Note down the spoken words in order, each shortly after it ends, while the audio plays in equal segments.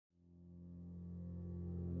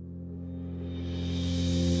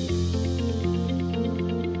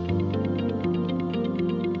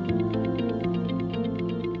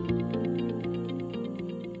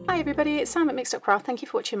everybody, it's Sam at Mixed Up Craft. Thank you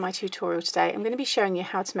for watching my tutorial today. I'm going to be showing you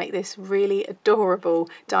how to make this really adorable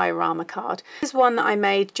diorama card. This is one that I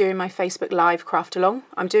made during my Facebook Live craft along.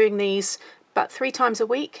 I'm doing these about 3 times a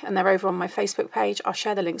week and they're over on my Facebook page. I'll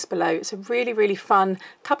share the links below. It's a really fun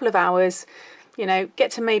couple of hours, you know, get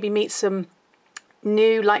to maybe meet some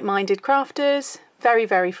new like-minded crafters.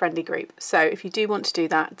 Very friendly group. So if you do want to do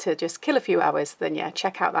that to just kill a few hours, then yeah,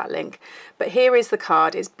 check out that link. But here is the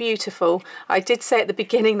card. It's beautiful. I did say at the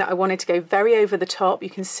beginning that I wanted to go very over the top.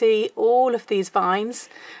 You can see all of these vines.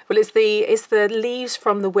 Well, it's the leaves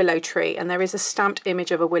from the willow tree, and there is a stamped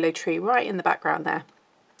image of a willow tree right in the background there.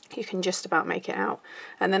 You can just about make it out.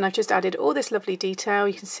 And then I've just added all this lovely detail.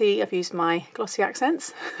 You can see I've used my Glossy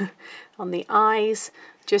Accents on the eyes,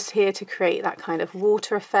 just here to create that kind of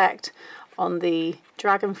water effect on the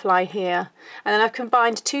dragonfly here. And then I've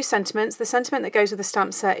combined 2 sentiments. The sentiment that goes with the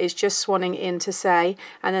stamp set is just swanning in to say,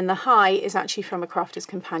 and then the high is actually from a Crafter's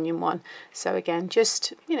Companion one. So again,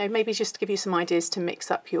 just, you know, maybe just to give you some ideas to mix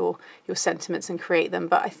up your sentiments and create them.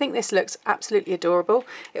 But I think this looks absolutely adorable.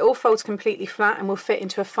 It all folds completely flat and will fit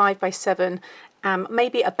into a 5x7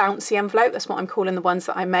 maybe a bouncy envelope. That's what I'm calling the ones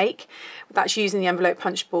that I make. That's using the envelope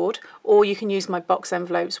punch board, or you can use my box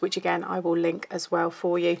envelopes, which again I will link as well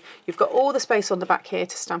for you. You've got all the space on the back here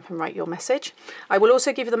to stamp and write your message. I will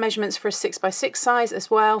also give you the measurements for a 6x6 size as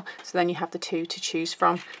well, so then you have the 2 to choose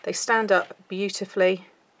from. They stand up beautifully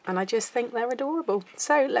and I just think they're adorable.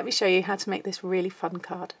 So let me show you how to make this really fun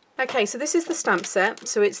card. Okay, so this is the stamp set.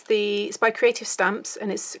 So it's by Creative Stamps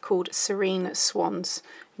and it's called Serene Swans.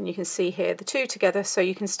 And you can see here the 2 together, so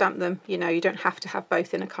you can stamp them. You know, you don't have to have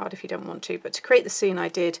both in a card if you don't want to, but to create the scene I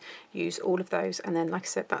did use all of those, and then like I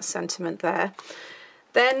said, that sentiment there.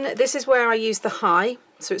 Then this is where I use the high,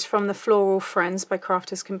 so it's from the Floral Friends by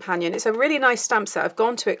Crafter's Companion. It's a really nice stamp set. I've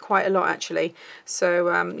gone to it quite a lot actually.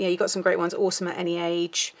 So yeah, you got some great ones. Awesome at Any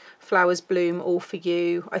Age, Flowers Bloom, All For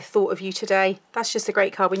You, I Thought of You Today. That's just a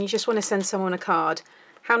great card when you just want to send someone a card.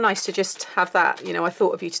 How nice to just have that, you know, I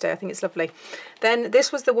thought of you today. I think it's lovely. Then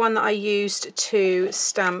this was the one that I used to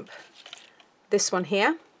stamp this one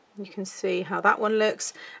here. You can see how that one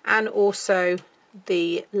looks, and also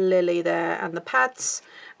the lily there and the pads,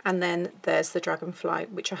 and then there's the dragonfly,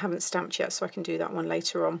 which I haven't stamped yet, so I can do that one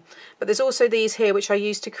later on. But there's also these here which I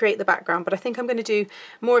used to create the background, but I think I'm going to do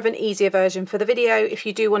more of an easier version for the video. If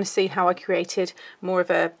you do want to see how I created more of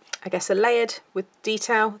a, I guess, a layered with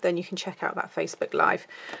detail, then you can check out that Facebook Live.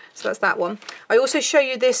 So that's that one. I also show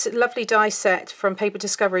you this lovely die set from Paper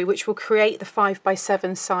Discovery, which will create the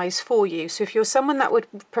 5x7 size for you. So if you're someone that would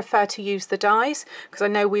prefer to use the dies, because I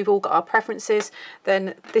know we've all got our preferences,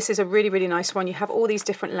 then this is a really nice one. You have all these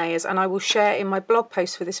different layers, and I will share in my blog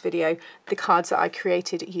post for this video the cards that I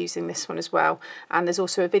created using this one as well. And there's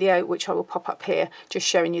also a video which I will pop up here just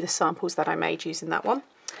showing you the samples that I made using that one.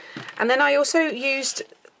 And then I also used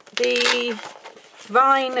the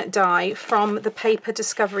vine die from the Paper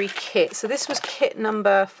Discovery kit. So this was kit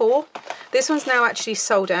number 4. This one's now actually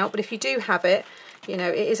sold out, but if you do have it, you know,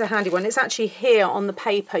 it is a handy one. It's actually here on the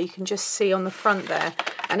paper, you can just see on the front there,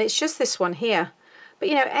 and it's just this one here. But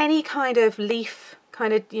you know, any kind of leaf,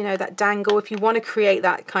 kind of, you know, that dangle, if you want to create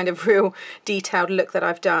that kind of real detailed look that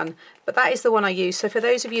I've done. But that is the one I use. So for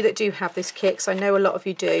those of you that do have this kit, 'cause I know a lot of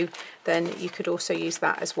you do, then you could also use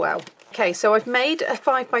that as well. Okay, so I've made a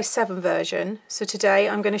 5x7 version. So today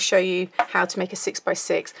I'm going to show you how to make a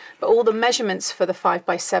 6x6, but all the measurements for the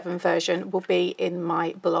 5x7 version will be in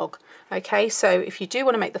my blog. Okay, so if you do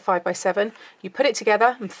want to make the 5x7, you put it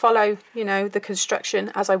together and follow, you know, the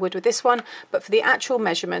construction as I would with this one, but for the actual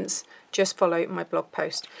measurements, just follow my blog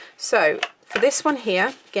post. So for this one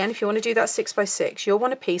here, again, if you want to do that 6x6, you'll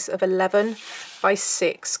want a piece of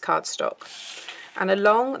 11x6 cardstock. And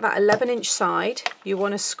along that 11-inch side, you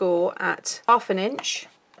want to score at 1/2 inch,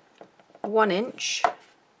 1 inch,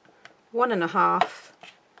 1.5,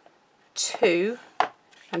 2,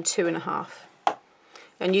 and 2.5.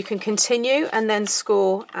 And you can continue and then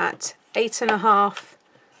score at 8.5,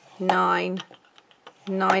 9,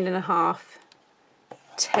 9.5,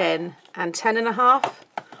 10, and 10.5.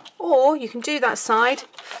 Or you can do that side,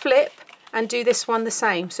 flip, and do this one the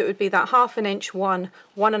same. So it would be that 1/2 inch, 1,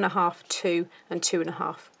 1.5, 2, and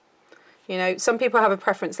 2.5. You know, some people have a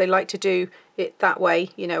preference. They like to do it that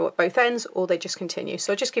way, you know, at both ends, or they just continue.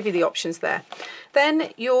 So I'll just give you the options there.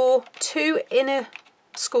 Then your 2 inner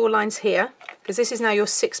score lines here, because this is now your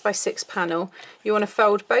 6x6 panel, you want to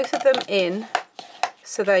fold both of them in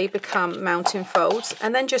so they become mountain folds,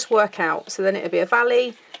 and then just work out. So then it'll be a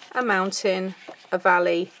valley, a mountain, a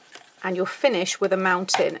valley, and you'll finish with a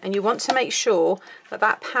mountain. And you want to make sure that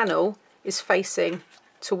that panel is facing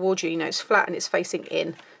towards you, you know, it's flat and it's facing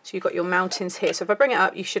in. So you've got your mountains here. So if I bring it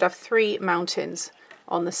up, you should have 3 mountains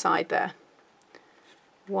on the side there.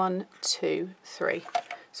 1, 2, 3.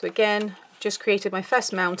 So again, just created my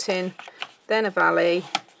first mountain, then a valley,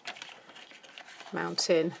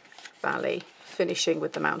 mountain, valley, finishing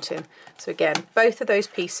with the mountain. So again, both of those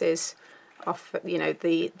pieces are, you know,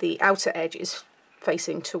 the outer edge is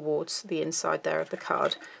facing towards the inside there of the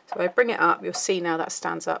card. So if I bring it up, you'll see now that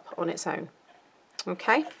stands up on its own.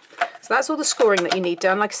 Okay, so that's all the scoring that you need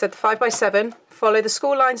done. Like I said, the 5x7, follow the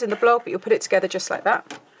score lines in the blog, but you'll put it together just like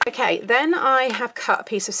that. Okay, then I have cut a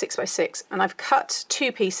piece of 6x6, and I've cut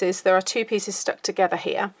 2 pieces. There are 2 pieces stuck together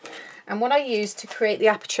here. And what I use to create the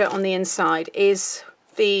aperture on the inside is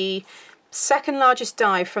the second largest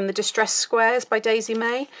die from the Distress Squares by Daisy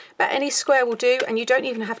May. But any square will do, and you don't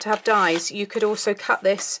even have to have dies. You could also cut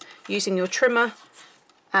this using your trimmer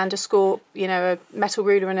and a score, you know, a metal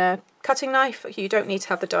ruler and a cutting knife. You don't need to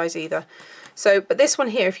have the dies either. So, but this one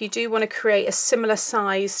here, if you do want to create a similar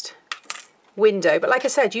sized window, but like I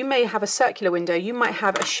said, you may have a circular window, you might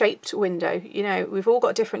have a shaped window, you know, we've all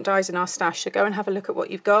got different dies in our stash, so go and have a look at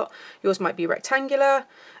what you've got. Yours might be rectangular,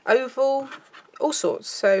 oval, all sorts,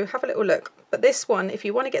 so have a little look. But this one, if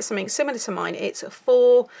you want to get something similar to mine, it's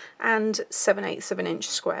 4 7/8 of an inch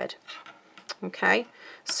squared. Okay,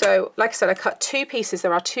 so like I said, I cut 2 pieces.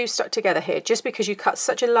 There are 2 stuck together here. Just because you cut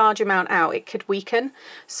such a large amount out, it could weaken,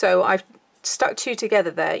 so I've stuck 2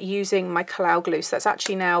 together there using my Collall Glue. So that's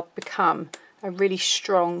actually now become a really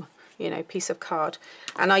strong, you know, piece of card.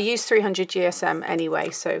 And I use 300 GSM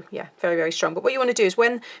anyway, so yeah, very, very strong. But what you want to do is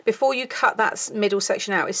before you cut that middle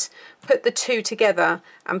section out, is put the 2 together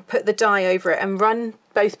and put the die over it and run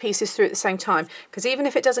both pieces through at the same time. Because even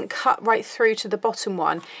if it doesn't cut right through to the bottom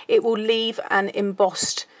one, it will leave an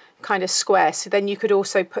embossed kind of square. So then you could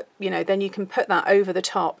also put, you know, then you can put that over the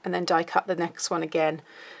top and then die cut the next one again.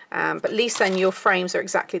 But at least then your frames are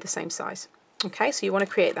exactly the same size. Okay, so you want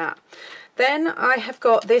to create that. Then I have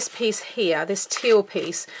got this piece here, this teal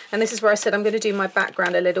piece, and this is where I said I'm going to do my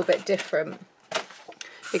background a little bit different,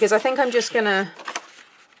 because I think I'm just going to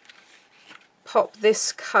pop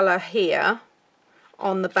this colour here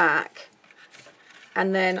on the back,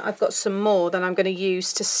 and then I've got some more that I'm going to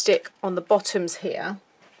use to stick on the bottoms here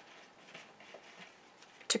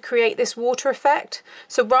to create this water effect.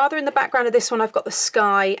 So rather in the background of this one I've got the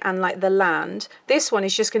sky and like the land, this one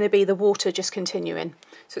is just going to be the water just continuing.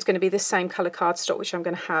 So it's going to be this same colour cardstock, which I'm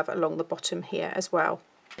going to have along the bottom here as well.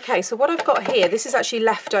 Okay, so what I've got here, this is actually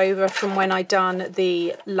left over from when I done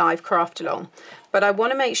the live craft along, but I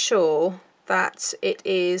want to make sure that it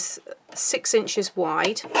is 6 inches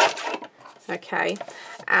wide, okay,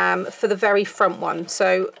 for the very front one.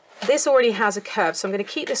 So this already has a curve, so I'm going to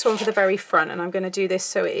keep this one for the very front, and I'm going to do this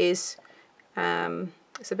so it is,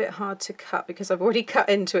 it's a bit hard to cut because I've already cut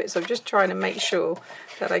into it, so I'm just trying to make sure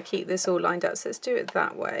that I keep this all lined up. So let's do it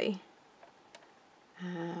that way.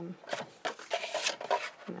 No,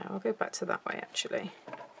 I'll go back to that way actually.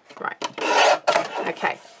 Right,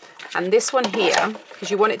 okay. And this one here,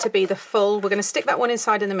 because you want it to be the full, we're going to stick that one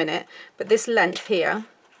inside in a minute, but this length here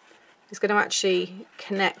is going to actually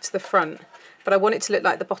connect the front. But I want it to look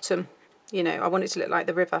like the bottom, you know, I want it to look like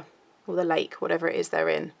the river or the lake, whatever it is they're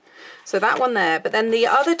in. So that one there, but then the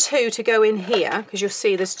other 2 to go in here, because you'll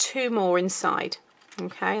see there's 2 more inside,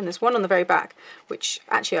 okay, and there's one on the very back, which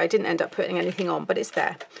actually I didn't end up putting anything on, but it's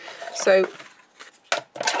there. So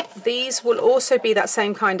these will also be that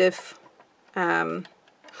same kind of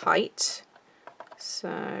height. So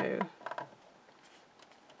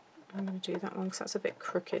I'm going to do that one because that's a bit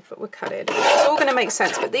crooked, but we'll cut it. It's all going to make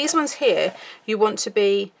sense. But these ones here, you want to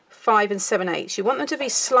be 5 7/8. You want them to be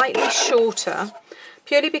slightly shorter,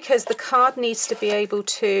 purely because the card needs to be able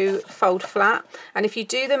to fold flat. And if you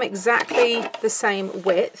do them exactly the same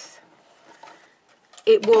width,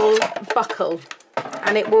 it will buckle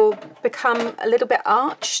and it will become a little bit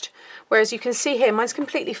arched. Whereas you can see here, mine's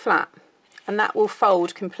completely flat. And that will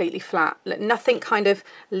fold completely flat. Nothing kind of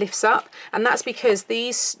lifts up, and that's because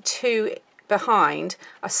these 2 behind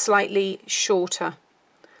are slightly shorter,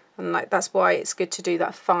 and like that's why it's good to do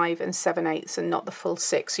that 5 7/8 and not the full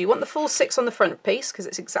 6. So you want the full 6 on the front piece because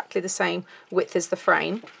it's exactly the same width as the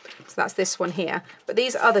frame. So that's this one here, but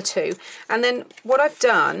these other 2. And then what I've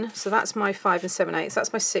done, so that's my 5 7/8,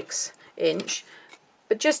 that's my 6 inch.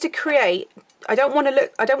 But just to create, I don't want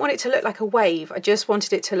it to look like a wave. I just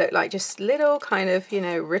wanted it to look like just little kind of, you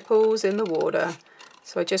know, ripples in the water.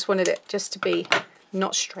 So I just wanted it just to be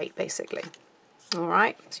not straight, basically. All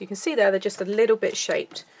right, so you can see there, they're just a little bit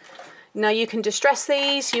shaped. Now you can distress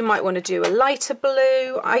these. You might want to do a lighter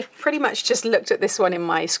blue. I pretty much just looked at this one in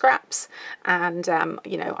my scraps, and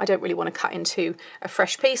you know, I don't really want to cut into a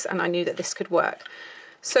fresh piece, and I knew that this could work.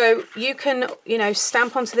 So you can, you know,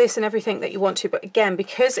 stamp onto this and everything that you want to, but again,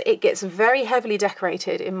 because it gets very heavily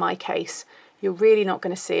decorated in my case, you're really not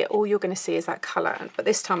going to see it. All you're going to see is that colour. But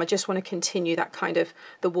this time I just want to continue that kind of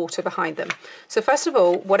the water behind them. So first of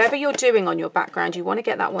all, whatever you're doing on your background, you want to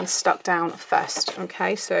get that one stuck down first.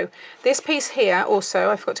 Okay, so this piece here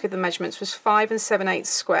also, I forgot to give the measurements, was 5 7/8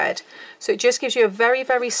 squared. So it just gives you a very,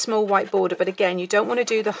 very small white border. But again, you don't want to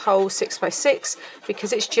do the whole 6 by 6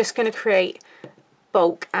 because it's just going to create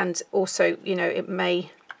bulk, and also, you know, it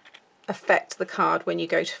may affect the card when you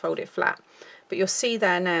go to fold it flat. But you'll see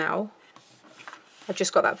there now, I've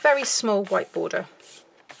just got that very small white border.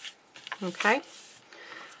 Okay,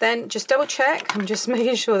 then just double check. I'm just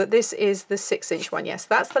making sure that this is the 6-inch one. Yes,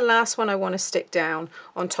 that's the last one I want to stick down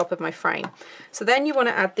on top of my frame. So then you want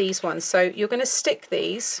to add these ones. So you're going to stick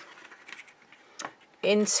these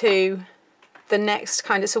into the next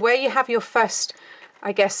kind of, so where you have your first,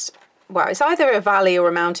 I guess, well, it's either a valley or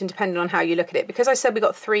a mountain depending on how you look at it. Because I said we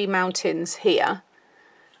got 3 mountains here,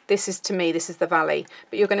 this is, to me, this is the valley.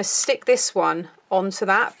 But you're going to stick this one onto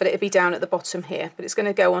that, but it'll be down at the bottom here. But it's going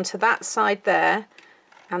to go onto that side there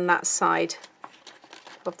and that side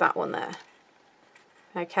of that one there.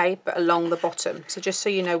 Okay, but along the bottom. So just so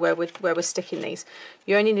you know where we're sticking these.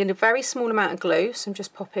 You only need a very small amount of glue. So I'm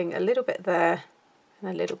just popping a little bit there and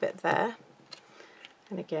a little bit there.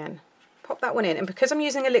 And again, pop that one in. And because I'm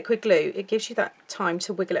using a liquid glue, it gives you that time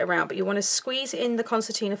to wiggle it around. But you want to squeeze in the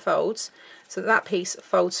concertina folds so that that piece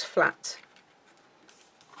folds flat.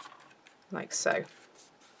 Like so.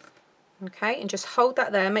 Okay, and just hold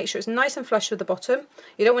that there. Make sure it's nice and flush with the bottom.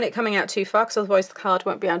 You don't want it coming out too far because otherwise the card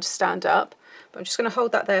won't be able to stand up. But I'm just going to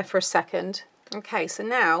hold that there for a second. Okay, so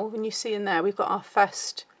now when you see in there, we've got our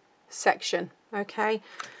first section. Okay,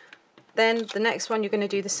 then the next one you're going to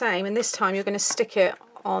do the same, and this time you're going to stick it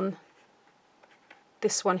on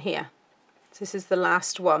this one here. So this is the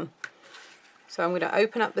last one. So I'm going to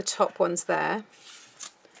open up the top ones there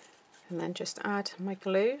and then just add my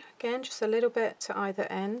glue again, just a little bit to either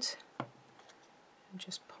end, and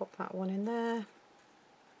just pop that one in there,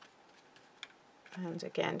 and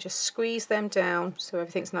again just squeeze them down so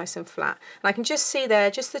everything's nice and flat. And I can just see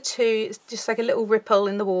there, just the two, it's just like a little ripple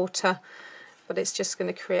in the water, but it's just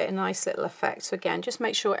going to create a nice little effect. So again, just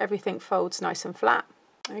make sure everything folds nice and flat.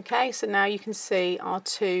 Okay, so now you can see our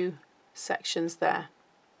 2 sections there.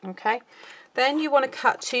 Okay, then you want to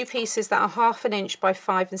cut 2 pieces that are 1/2 inch by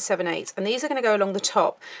 5 7/8, and these are going to go along the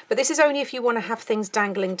top, but this is only if you want to have things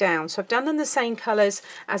dangling down. So I've done them the same colours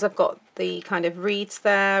as I've got the kind of reeds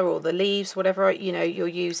there, or the leaves, whatever, you know, you're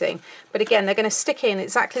using. But again, they're going to stick in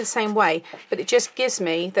exactly the same way, but it just gives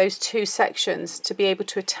me those 2 sections to be able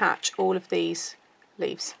to attach all of these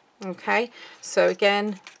leaves. Okay, so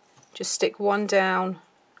again, just stick one down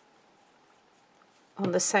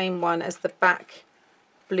on the same one as the back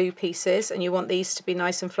blue pieces, and you want these to be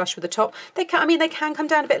nice and flush with the top. They can, I mean, they can come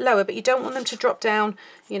down a bit lower, but you don't want them to drop down,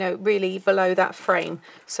 you know, really below that frame.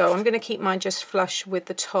 So I'm going to keep mine just flush with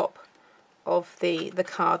the top of the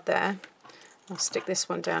card there. I'll stick this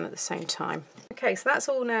one down at the same time. Okay, so that's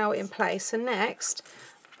all now in place. So next,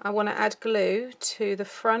 I want to add glue to the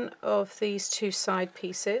front of these 2 side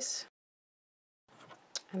pieces,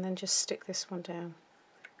 and then just stick this one down.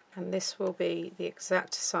 And this will be the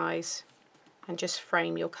exact size, and just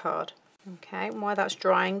frame your card. Okay, and while that's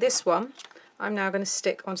drying, this one I'm now going to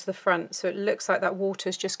stick onto the front, so it looks like that water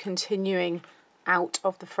is just continuing out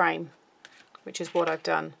of the frame, which is what I've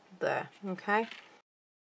done there. Okay,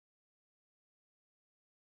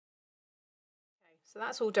 so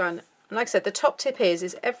that's all done. And like I said, the top tip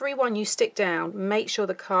is every one you stick down, make sure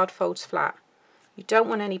the card folds flat. You don't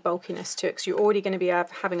want any bulkiness to it because you're already going to be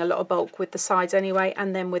having a lot of bulk with the sides anyway,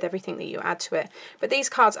 and then with everything that you add to it. But these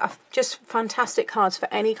cards are just fantastic cards for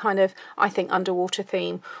any kind of, I think, underwater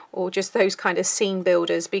theme, or just those kind of scene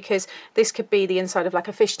builders, because this could be the inside of like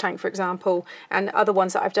a fish tank, for example, and other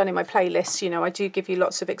ones that I've done in my playlists. You know, I do give you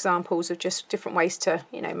lots of examples of just different ways to,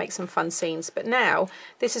 you know, make some fun scenes. But now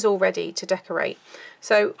this is all ready to decorate.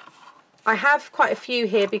 So I have quite a few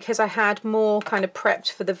here because I had more kind of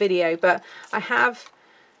prepped for the video, but I have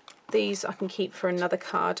these I can keep for another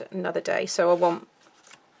card another day. So I want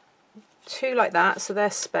 2 like that, so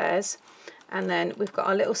they're spares. And then we've got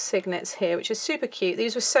our little signets here, which is super cute.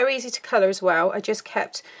 These were so easy to colour as well. I just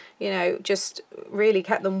kept, you know, just really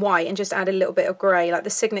kept them white and just added a little bit of grey. Like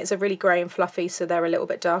the signets are really grey and fluffy, so they're a little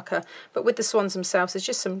bit darker. But with the swans themselves, there's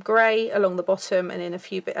just some grey along the bottom and in a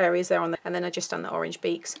few areas there on the, and then I just done the orange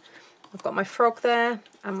beaks. I've got my frog there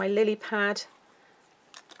and my lily pad.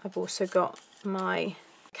 I've also got my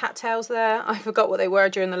cattails there. I forgot what they were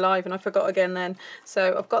during the live and I forgot again then.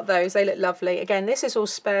 So I've got those, they look lovely. Again, this is all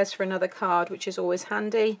spares for another card, which is always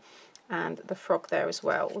handy. And the frog there as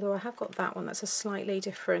well, although I have got that one that's a slightly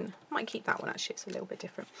different, I might keep that one actually, it's a little bit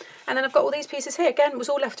different. And then I've got all these pieces here, again, it was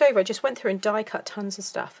all left over, I just went through and die cut tons of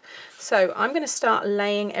stuff. So I'm going to start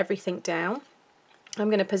laying everything down. I'm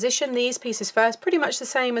going to position these pieces first, pretty much the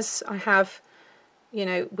same as I have, you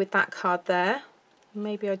know, with that card there.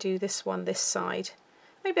 Maybe I do this one this side.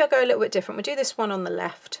 Maybe I'll go a little bit different. We'll do this one on the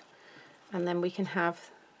left, and then we can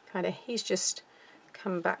have kind of, he's just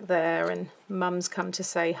come back there and Mum's come to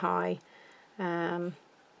say hi.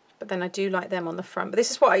 But then I do like them on the front. But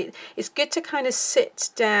this is what it's good to kind of sit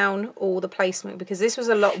down all the placement, because this was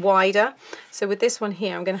a lot wider. So with this one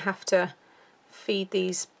here, I'm going to have to feed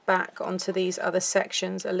these back onto these other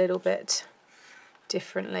sections a little bit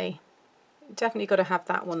differently. Definitely got to have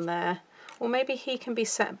that one there. Or maybe he can be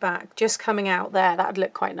set back, just coming out there. That would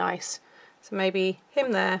look quite nice. So maybe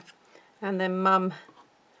him there, and then Mum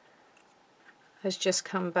has just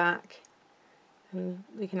come back. And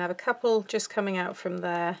we can have a couple just coming out from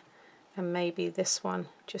there, and maybe this one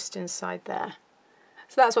just inside there.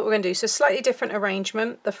 So that's what we're going to do. So slightly different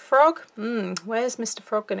arrangement. The frog, where's Mr.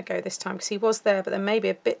 Frog going to go this time? Because he was there, but there may be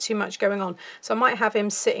a bit too much going on. So I might have him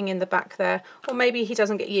sitting in the back there, or maybe he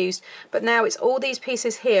doesn't get used. But now it's all these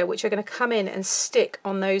pieces here which are going to come in and stick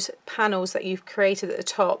on those panels that you've created at the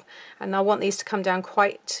top. And I want these to come down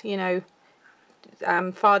quite, you know,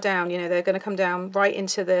 far down, you know, they're going to come down right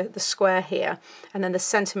into the square here. And then the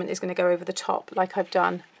sentiment is going to go over the top like I've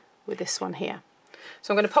done with this one here.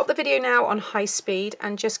 So I'm going to pop the video now on high speed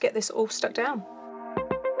and just get this all stuck down.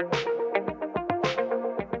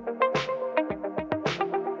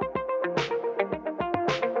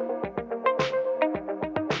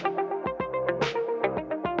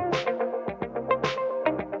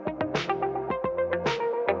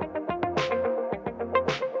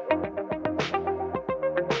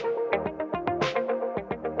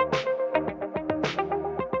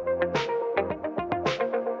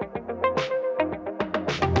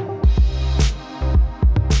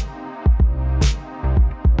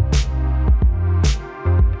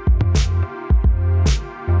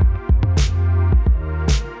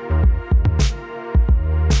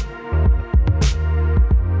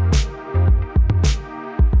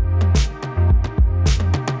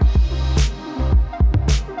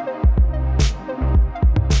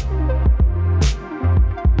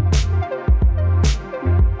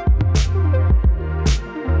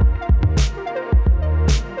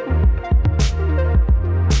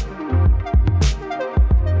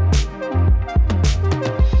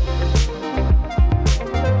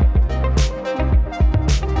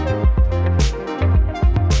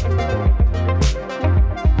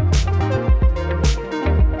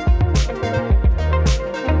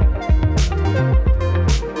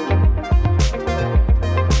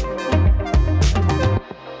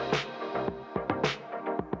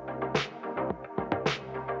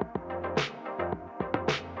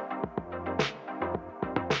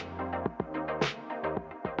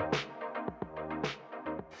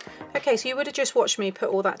 Okay, so you would have just watched me put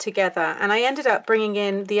all that together, and I ended up bringing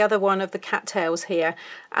in the other one of the cattails here,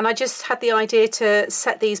 and I just had the idea to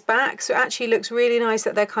set these back, so it actually looks really nice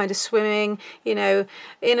that they're kind of swimming, you know,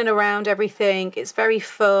 in and around everything. It's very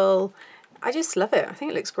full. I just love it. I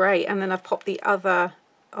think it looks great. And then I've popped the other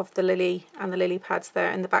of the lily and the lily pads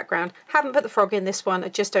there in the background. Haven't put the frog in this one, I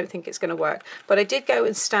just don't think it's going to work. But I did go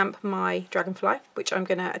and stamp my dragonfly, which I'm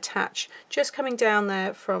going to attach just coming down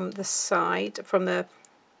there from the side, from the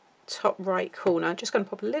top right corner. I'm just going to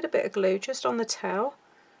pop a little bit of glue just on the tail,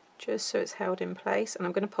 just so it's held in place, and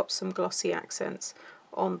I'm going to pop some glossy accents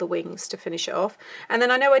on the wings to finish it off. And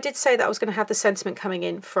then I know I did say that I was going to have the sentiment coming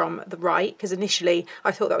in from the right, because initially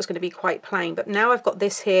I thought that was going to be quite plain, but now I've got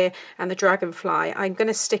this here and the dragonfly. I'm going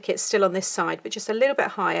to stick it still on this side, but just a little bit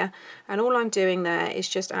higher, and all I'm doing there is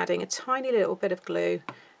just adding a tiny little bit of glue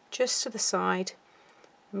just to the side.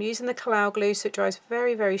 I'm using the Collall Glue so it dries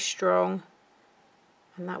very, very strong,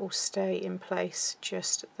 and that will stay in place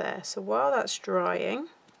just there. So while that's drying,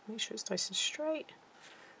 make sure it's nice and straight.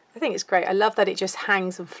 I think it's great. I love that it just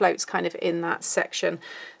hangs and floats kind of in that section.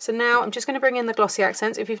 So now I'm just going to bring in the Glossy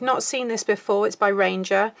Accents. If you've not seen this before, it's by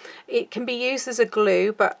Ranger. It can be used as a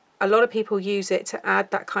glue, but a lot of people use it to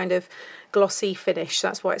add that kind of glossy finish.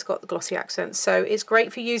 That's why it's got the Glossy Accents. So it's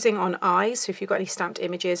great for using on eyes. So if you've got any stamped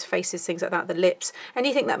images, faces, things like that, the lips,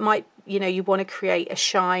 anything that might, you know, you want to create a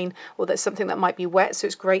shine, or that's something that might be wet. So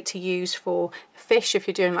it's great to use for fish if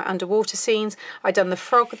you're doing like underwater scenes. I done the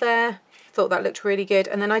frog there. Thought that looked really good.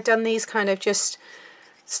 And then I'd done these kind of just,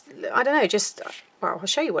 I don't know, just, well, I'll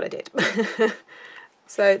show you what I did.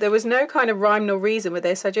 So there was no kind of rhyme nor reason with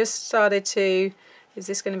this. I just started to, is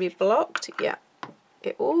this going to be blocked? Yeah,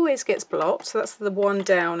 it always gets blocked. So that's the one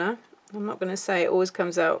downer. I'm not going to say it always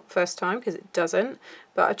comes out first time because it doesn't,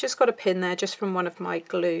 but I've just got a pin there just from one of my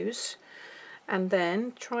glues, and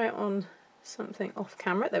then try it on something off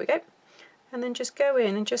camera. There we go. And then just go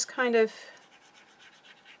in and just kind of,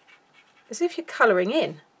 as if you're colouring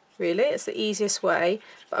in, really. It's the easiest way,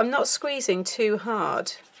 but I'm not squeezing too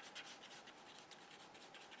hard.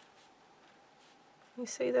 You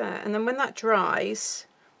see that? And then when that dries,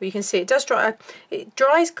 well, you can see it does dry. It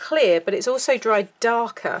dries clear, but it's also dried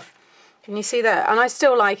darker. Can you see that? And I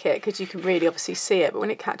still like it because you can really obviously see it, but when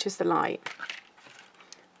it catches the light,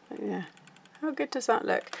 yeah, how good does that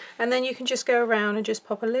look? And then you can just go around and just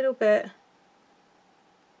pop a little bit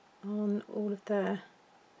on all of their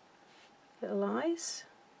little eyes.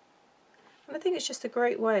 And I think it's just a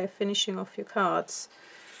great way of finishing off your cards.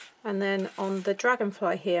 And then on the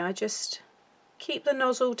dragonfly here, I just keep the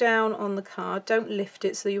nozzle down on the card, don't lift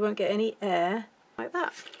it so you won't get any air, like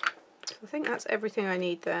that. So I think that's everything I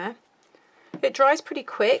need there. It dries pretty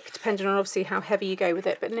quick, depending on obviously how heavy you go with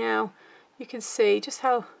it, but now you can see just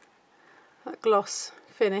how that gloss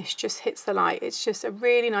finish just hits the light. It's just a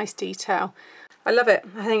really nice detail. I love it.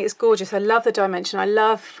 I think it's gorgeous. I love the dimension. I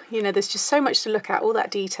love, you know, there's just so much to look at, all that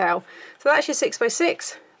detail. So that's your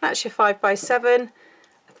 6x6, that's your 5x7.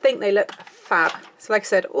 I think they look fab. So like I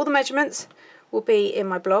said, all the measurements will be in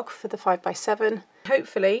my blog for the 5x7.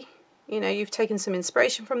 Hopefully, you know, you've taken some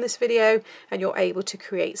inspiration from this video and you're able to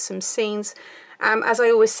create some scenes. As I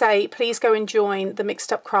always say, please go and join the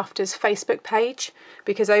Mixed Up Crafters Facebook page,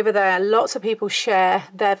 because over there lots of people share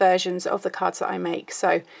their versions of the cards that I make.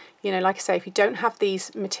 So, you know, like I say, if you don't have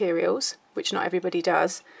these materials, which not everybody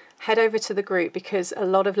does, head over to the group, because a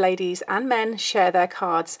lot of ladies and men share their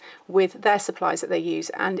cards with their supplies that they use,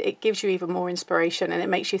 and it gives you even more inspiration and it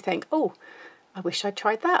makes you think, oh, I wish I'd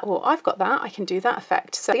tried that, or I've got that, I can do that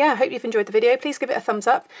effect. So yeah, I hope you've enjoyed the video. Please give it a thumbs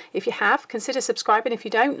up. If you have, consider subscribing if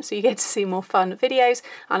you don't, so you get to see more fun videos,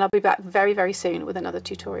 and I'll be back very, very soon with another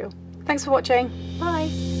tutorial. Thanks for watching.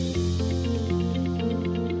 Bye.